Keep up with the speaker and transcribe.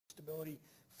stability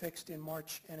fixed in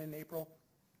March and in April,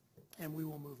 and we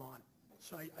will move on.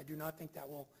 So I do not think that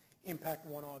will impact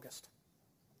 1 August.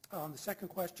 The second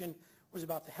question was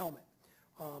about the helmet.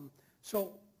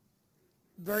 So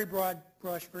very broad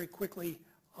brush, very quickly,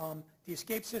 the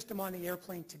escape system on the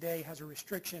airplane today has a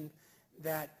restriction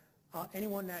that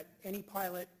any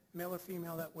pilot, male or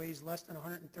female, that weighs less than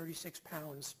 136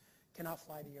 pounds cannot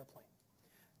fly the airplane.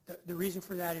 The reason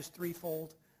for that is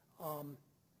threefold.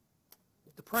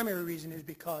 The primary reason is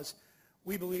because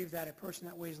we believe that a person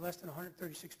that weighs less than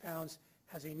 136 pounds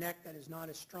has a neck that is not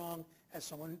as strong as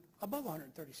someone above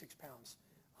 136 pounds.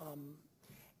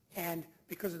 And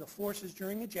because of the forces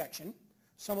during ejection,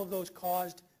 some of those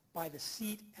caused by the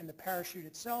seat and the parachute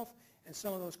itself, and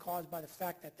some of those caused by the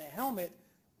fact that the helmet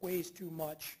weighs too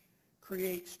much,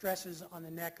 create stresses on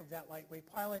the neck of that lightweight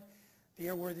pilot. The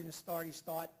airworthiness authorities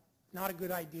thought, not a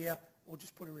good idea, we'll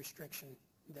just put a restriction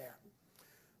there.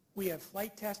 We have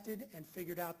flight tested and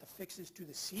figured out the fixes to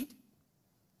the seat,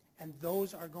 and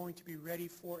those are going to be ready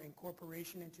for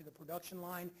incorporation into the production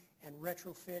line and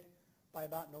retrofit by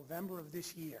about November of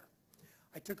this year.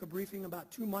 I took a briefing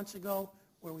about 2 months ago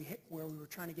where we were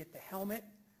trying to get the helmet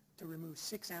to remove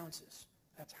 6 ounces.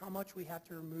 That's how much we have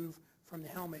to remove from the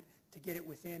helmet to get it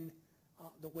within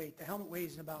the weight. The helmet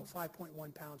weighs about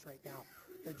 5.1 pounds right now,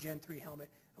 the Gen 3 helmet,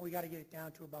 and we got to get it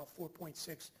down to about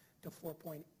 4.6 to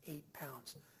 4.8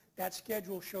 pounds. That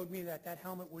schedule showed me that that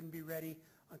helmet wouldn't be ready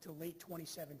until late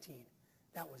 2017.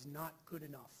 That was not good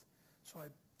enough. So I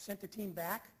sent the team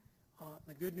back.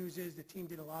 The good news is the team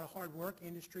did a lot of hard work,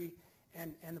 industry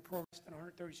and the program,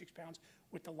 136 pounds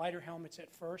with the lighter helmets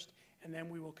at first, and then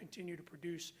we will continue to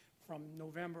produce from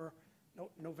November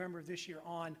of this year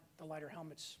on the lighter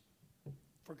helmets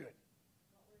for good.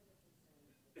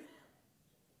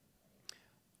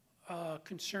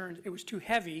 Concerns, it was too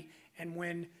heavy, and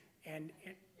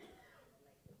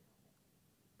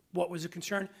what was the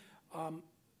concern?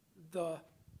 The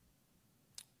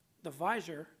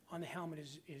visor on the helmet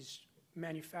is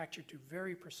manufactured to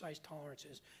very precise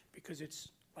tolerances because it's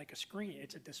like a screen,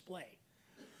 it's a display.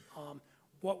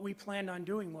 What we planned on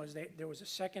doing was there was a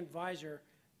second visor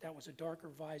that was a darker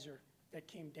visor that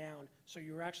came down, so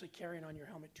you were actually carrying on your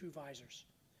helmet 2 visors.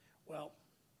 Well,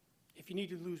 if you need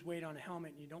to lose weight on a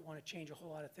helmet and you don't want to change a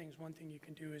whole lot of things, one thing you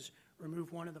can do is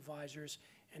remove one of the visors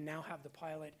and now have the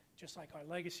pilot, just like our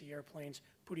legacy airplanes,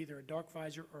 put either a dark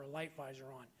visor or a light visor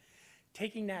on.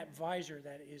 Taking that visor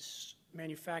that is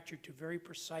manufactured to very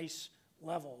precise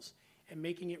levels and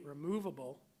making it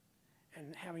removable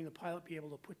and having the pilot be able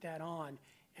to put that on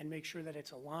and make sure that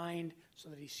it's aligned so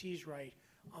that he sees right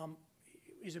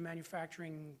is a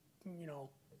manufacturing,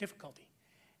 difficulty.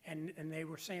 And they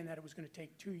were saying that it was going to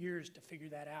take 2 years to figure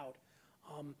that out.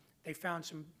 They found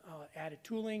some added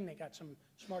tooling. They got some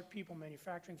smart people,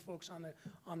 manufacturing folks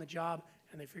on the job,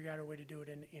 and they figured out a way to do it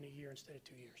in a year instead of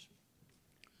 2 years.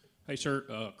 Hi,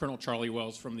 sir. Colonel Charlie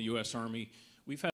Wells from the U.S. Army. We've had